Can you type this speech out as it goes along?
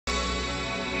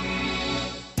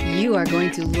You are going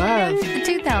to love the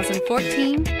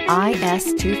 2014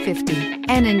 IS250.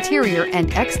 An interior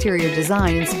and exterior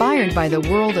design inspired by the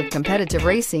world of competitive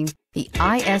racing, the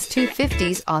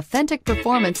IS250's authentic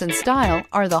performance and style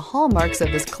are the hallmarks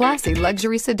of this classy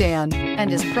luxury sedan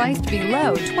and is priced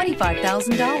below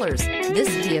 $25,000. This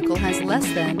vehicle has less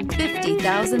than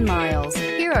 50,000 miles.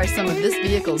 Here are some of this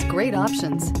vehicle's great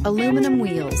options: aluminum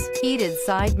wheels, heated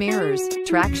side mirrors,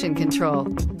 traction control,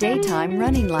 daytime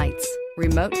running lights,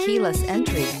 remote keyless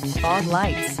entry, fog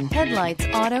lights, headlights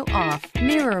auto off,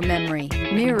 mirror memory,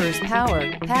 mirrors power,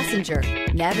 passenger,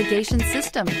 navigation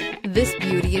system. This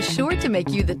beauty is sure to make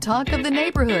you the talk of the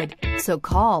neighborhood. So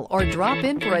call or drop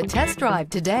in for a test drive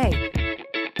today.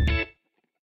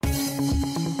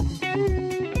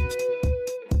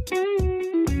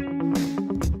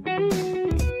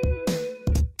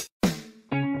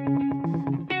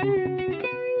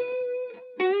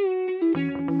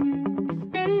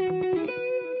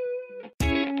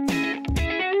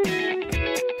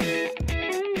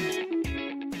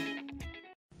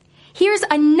 Here's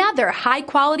another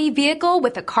high-quality vehicle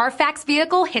with a Carfax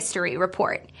Vehicle History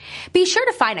Report. Be sure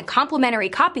to find a complimentary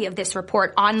copy of this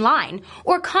report online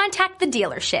or contact the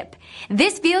dealership.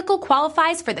 This vehicle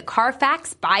qualifies for the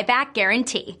Carfax Buyback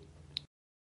Guarantee.